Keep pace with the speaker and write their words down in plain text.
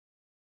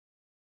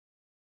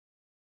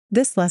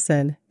This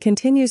lesson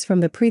continues from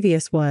the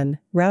previous one,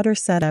 router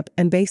setup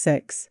and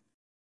basics.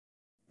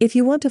 If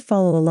you want to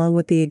follow along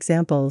with the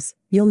examples,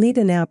 you'll need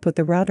an app with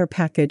the router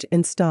package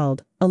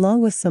installed,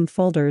 along with some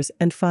folders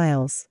and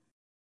files.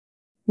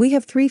 We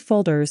have 3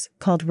 folders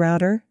called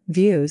router,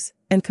 views,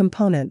 and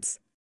components.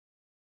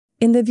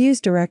 In the views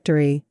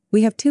directory,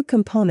 we have 2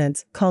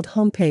 components called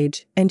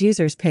homepage and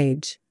users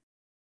page.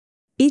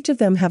 Each of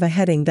them have a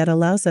heading that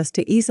allows us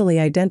to easily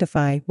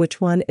identify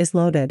which one is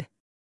loaded.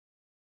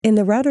 In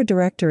the router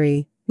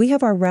directory, we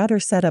have our router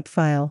setup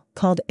file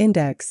called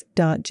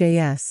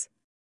index.js.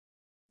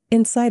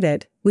 Inside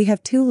it, we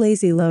have 2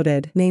 lazy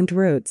loaded named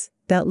routes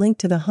that link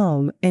to the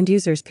home and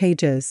users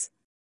pages.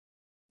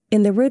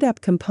 In the root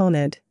app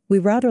component, we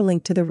router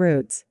link to the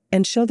routes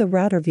and show the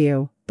router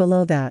view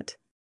below that.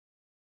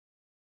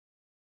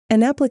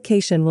 An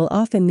application will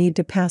often need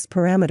to pass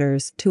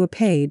parameters to a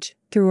page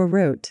through a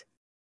route.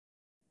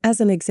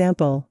 As an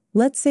example,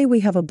 let's say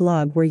we have a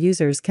blog where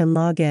users can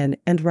log in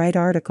and write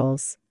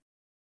articles.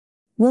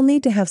 We'll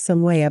need to have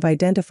some way of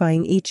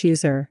identifying each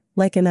user,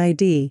 like an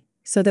ID,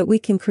 so that we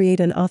can create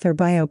an author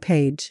bio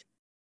page.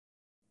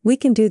 We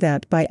can do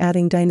that by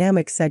adding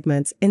dynamic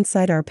segments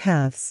inside our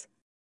paths.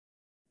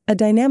 A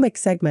dynamic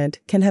segment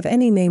can have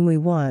any name we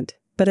want,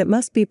 but it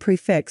must be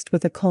prefixed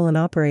with a colon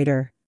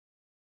operator.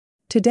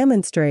 To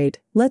demonstrate,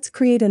 let's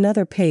create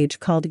another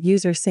page called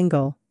user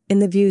single in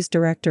the views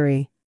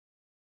directory.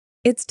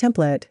 Its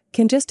template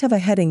can just have a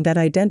heading that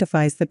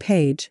identifies the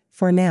page,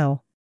 for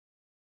now.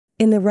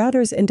 In the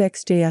router's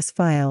index.js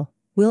file,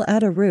 we'll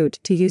add a route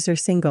to user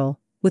single,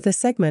 with a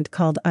segment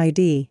called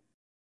ID.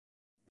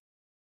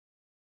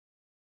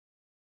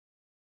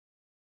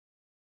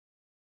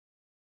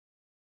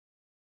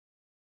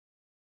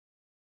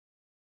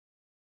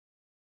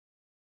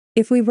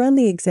 If we run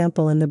the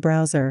example in the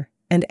browser,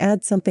 and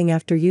add something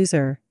after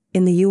user,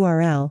 in the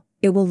URL,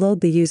 it will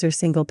load the user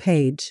single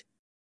page.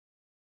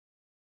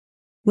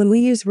 When we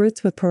use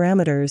routes with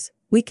parameters,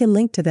 we can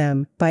link to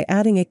them by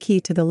adding a key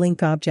to the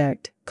link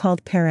object,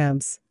 called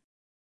params.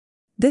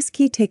 This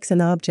key takes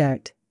an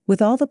object,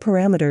 with all the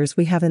parameters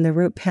we have in the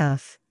route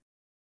path.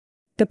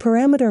 The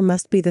parameter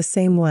must be the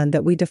same one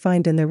that we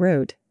defined in the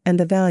route, and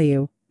the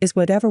value is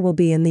whatever will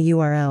be in the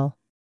URL.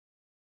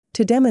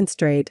 To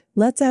demonstrate,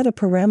 let's add a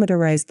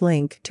parameterized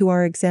link to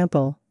our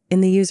example in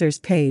the users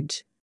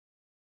page.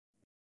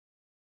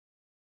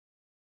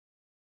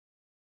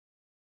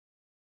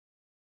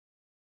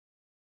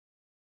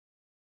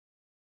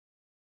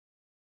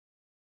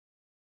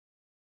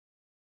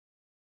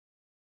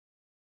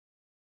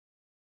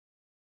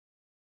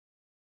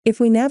 If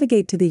we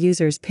navigate to the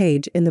users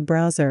page in the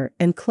browser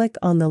and click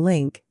on the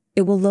link,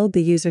 it will load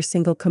the user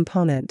single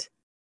component.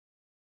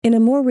 In a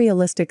more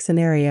realistic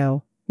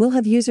scenario, we'll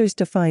have users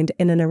defined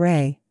in an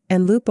array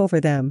and loop over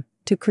them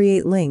to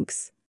create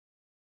links.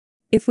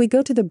 If we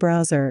go to the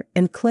browser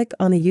and click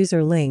on a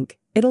user link,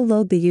 it'll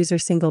load the user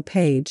single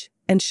page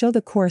and show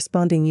the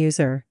corresponding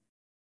user.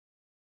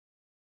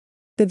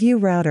 The view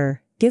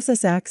router gives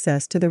us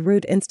access to the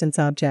root instance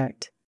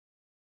object.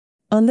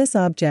 On this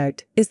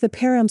object is the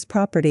params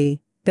property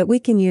that we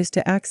can use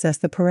to access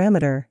the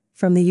parameter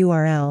from the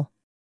URL.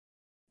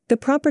 The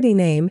property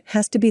name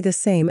has to be the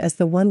same as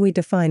the one we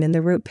define in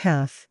the root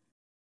path.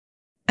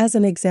 As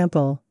an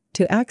example,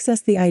 to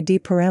access the ID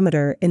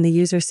parameter in the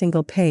user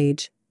single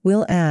page,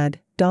 we'll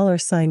add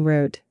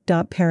 $root.params.id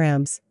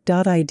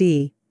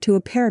to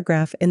a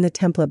paragraph in the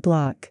template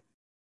block.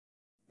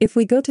 If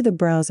we go to the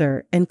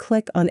browser and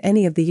click on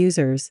any of the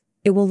users,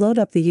 it will load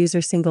up the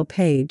user single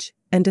page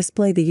and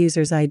display the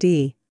user's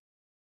ID.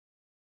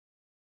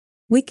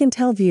 We can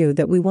tell Vue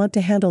that we want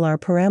to handle our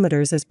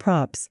parameters as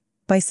props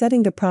by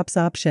setting the props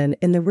option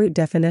in the root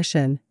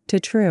definition to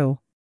true.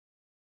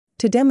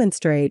 To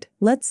demonstrate,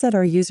 let's set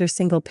our user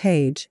single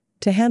page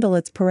to handle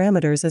its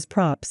parameters as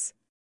props.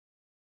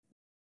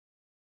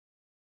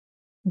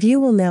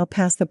 Vue will now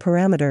pass the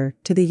parameter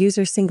to the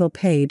user single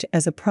page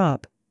as a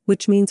prop,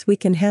 which means we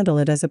can handle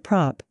it as a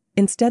prop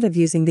instead of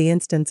using the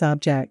instance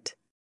object.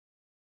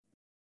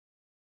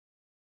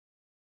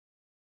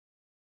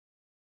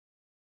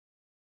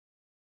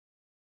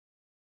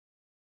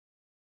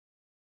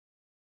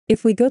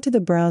 If we go to the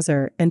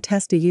browser and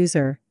test a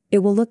user, it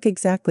will look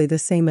exactly the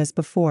same as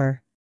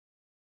before.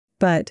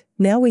 But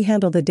now we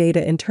handle the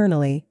data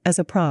internally as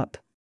a prop.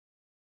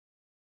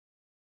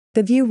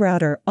 The view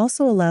router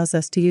also allows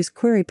us to use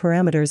query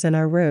parameters in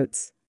our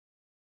routes.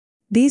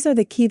 These are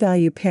the key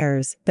value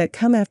pairs that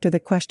come after the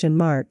question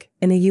mark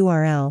in a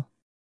URL.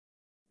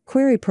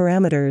 Query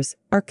parameters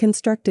are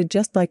constructed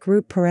just like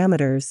root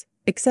parameters,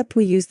 except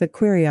we use the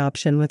query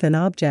option with an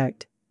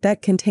object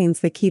that contains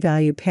the key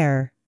value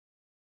pair.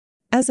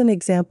 As an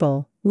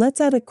example, let's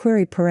add a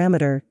query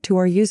parameter to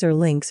our user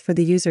links for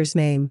the user's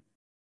name.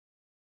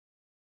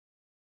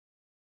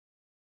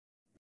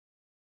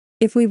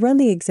 If we run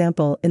the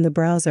example in the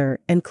browser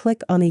and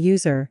click on a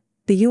user,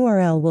 the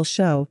URL will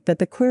show that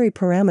the query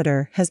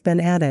parameter has been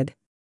added.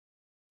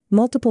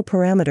 Multiple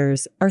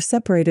parameters are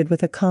separated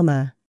with a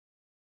comma.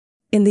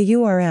 In the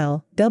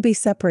URL, they'll be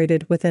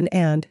separated with an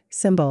and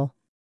symbol.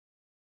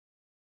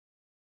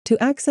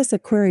 To access a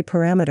query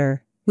parameter,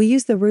 we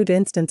use the root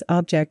instance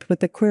object with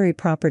the query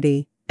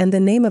property and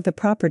the name of the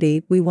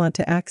property we want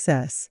to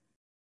access.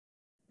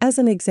 As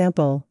an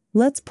example,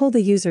 let's pull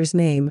the user's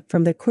name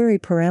from the query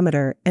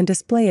parameter and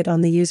display it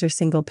on the user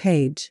single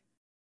page.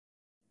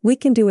 We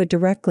can do it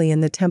directly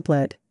in the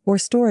template, or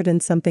store it in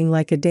something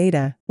like a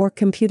data or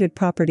computed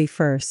property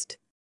first.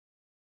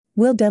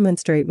 We'll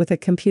demonstrate with a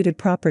computed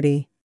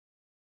property.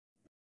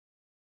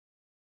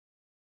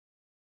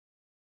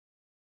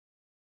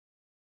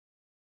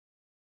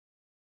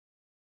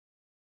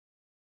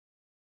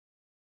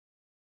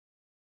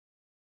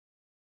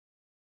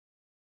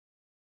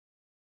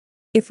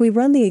 If we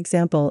run the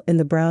example in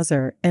the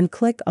browser and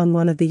click on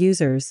one of the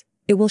users,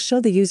 it will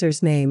show the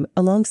user's name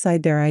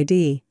alongside their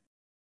ID.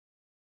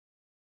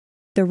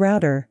 The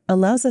router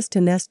allows us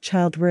to nest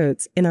child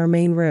roots in our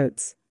main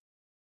roots.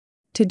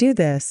 To do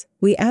this,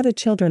 we add a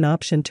children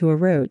option to a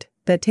root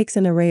that takes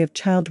an array of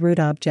child root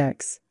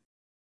objects.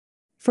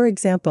 For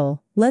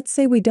example, let's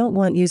say we don't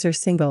want user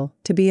single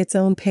to be its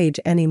own page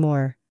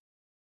anymore.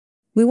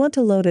 We want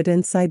to load it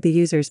inside the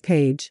user's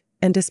page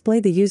and display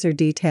the user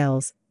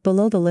details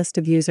below the list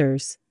of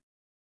users.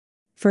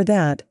 For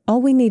that,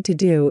 all we need to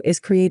do is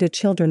create a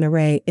children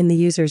array in the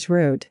user's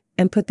root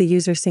and put the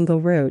user single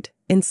root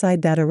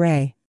inside that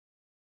array.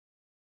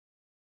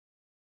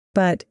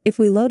 But if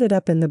we load it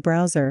up in the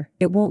browser,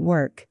 it won't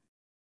work.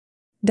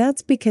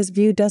 That's because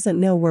Vue doesn't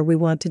know where we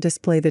want to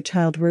display the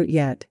child root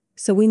yet,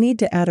 so we need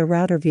to add a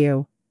router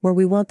view where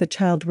we want the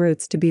child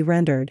roots to be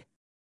rendered.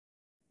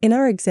 In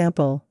our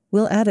example,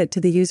 we'll add it to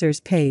the user's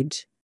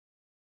page.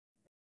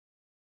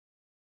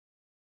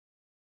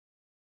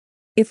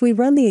 If we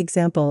run the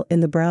example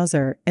in the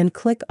browser and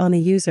click on a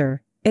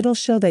user, it'll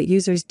show that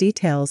user's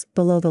details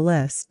below the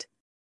list.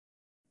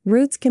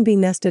 Roots can be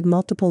nested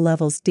multiple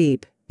levels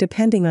deep,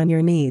 depending on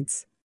your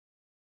needs.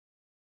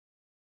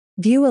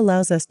 Vue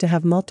allows us to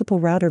have multiple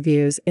router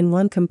views in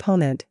one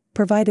component,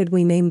 provided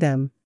we name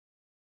them.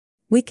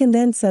 We can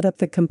then set up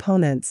the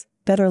components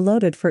that are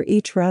loaded for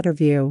each router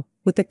view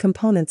with the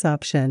components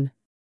option.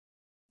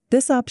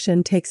 This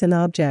option takes an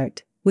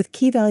object with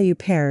key-value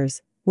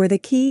pairs, where the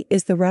key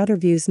is the router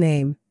view's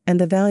name and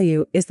the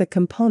value is the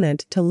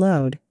component to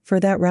load for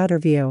that router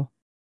view.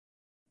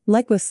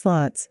 Like with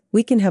slots,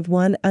 we can have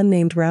one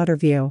unnamed router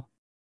view.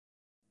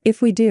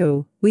 If we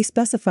do, we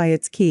specify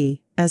its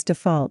key as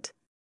default.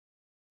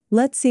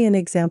 Let's see an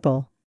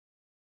example.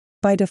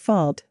 By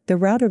default, the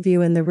router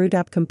view in the root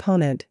app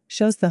component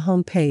shows the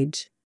home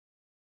page.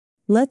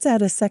 Let's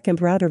add a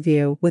second router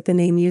view with the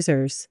name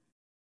users.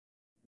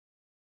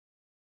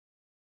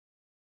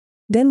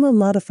 Then we'll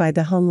modify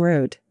the home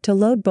root to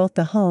load both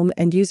the home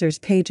and users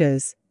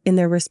pages in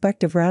their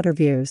respective router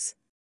views.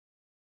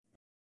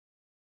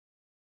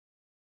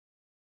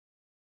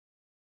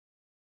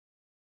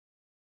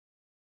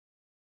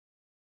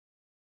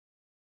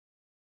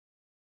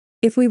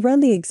 If we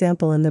run the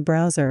example in the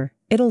browser,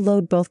 it'll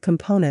load both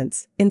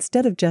components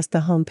instead of just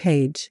the home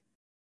page.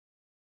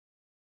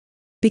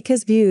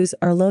 Because views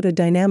are loaded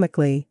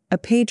dynamically, a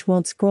page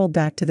won't scroll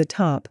back to the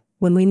top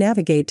when we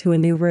navigate to a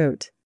new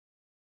route.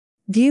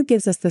 Vue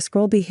gives us the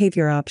scroll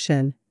behavior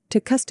option to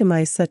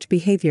customize such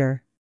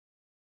behavior.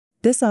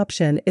 This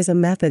option is a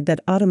method that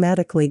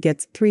automatically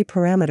gets 3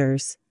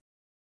 parameters.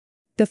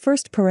 The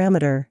first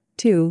parameter,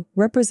 to,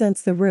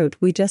 represents the route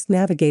we just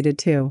navigated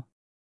to.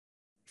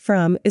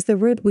 From is the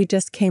route we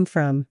just came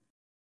from.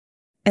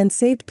 And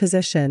saved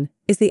position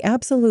is the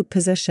absolute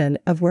position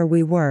of where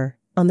we were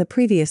on the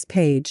previous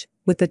page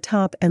with the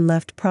top and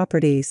left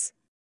properties.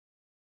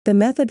 The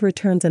method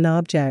returns an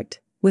object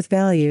with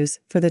values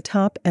for the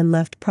top and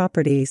left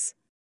properties.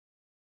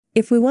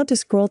 If we want to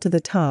scroll to the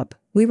top,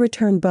 we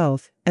return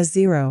both as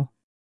 0.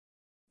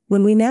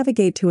 When we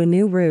navigate to a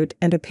new route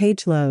and a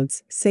page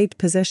loads, saved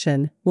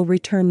position will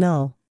return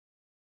null.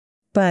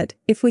 But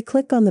if we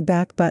click on the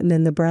back button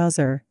in the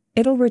browser,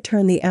 it'll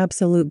return the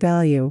absolute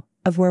value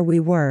of where we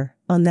were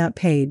on that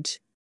page.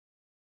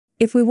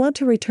 If we want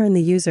to return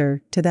the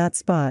user to that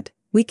spot,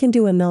 we can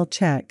do a null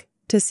check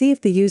to see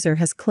if the user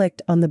has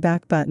clicked on the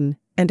back button,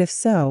 and if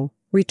so,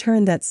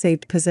 return that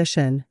saved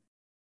position.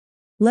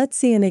 Let's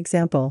see an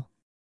example.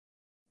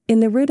 In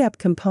the root app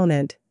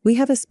component, we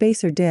have a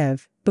spacer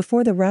div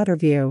before the router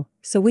view,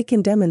 so we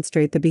can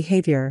demonstrate the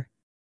behavior.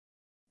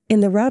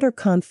 In the router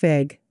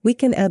config, we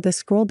can add the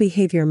scroll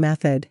behavior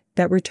method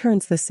that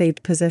returns the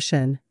saved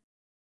position.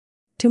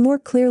 To more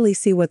clearly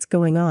see what's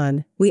going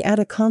on, we add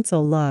a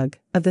console log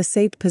of the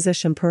saved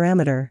position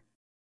parameter.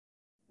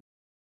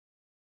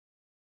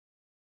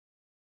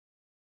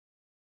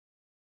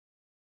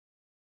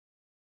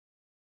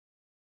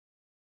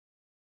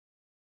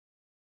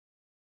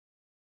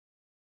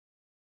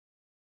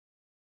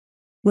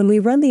 When we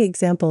run the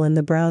example in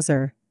the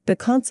browser, the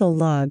console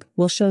log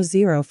will show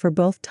 0 for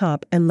both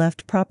top and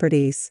left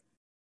properties.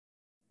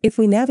 If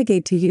we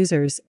navigate to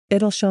users,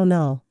 it'll show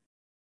null.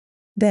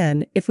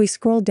 Then, if we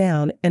scroll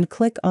down and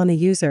click on a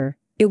user,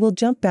 it will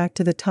jump back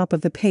to the top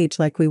of the page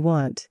like we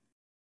want.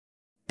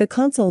 The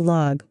console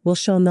log will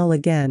show null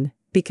again,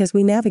 because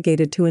we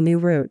navigated to a new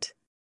route.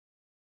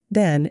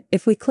 Then,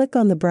 if we click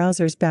on the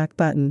browser's back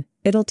button,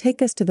 it'll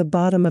take us to the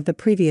bottom of the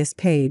previous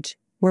page,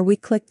 where we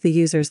clicked the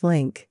user's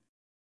link.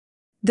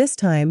 This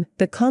time,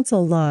 the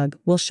console log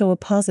will show a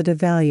positive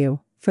value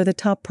for the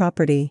top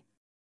property.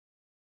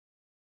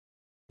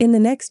 In the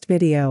next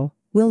video,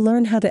 we'll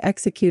learn how to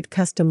execute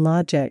custom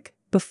logic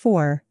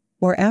before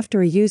or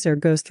after a user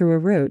goes through a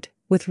route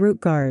with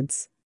route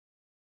guards.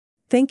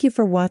 Thank you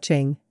for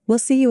watching. We'll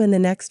see you in the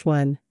next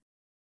one.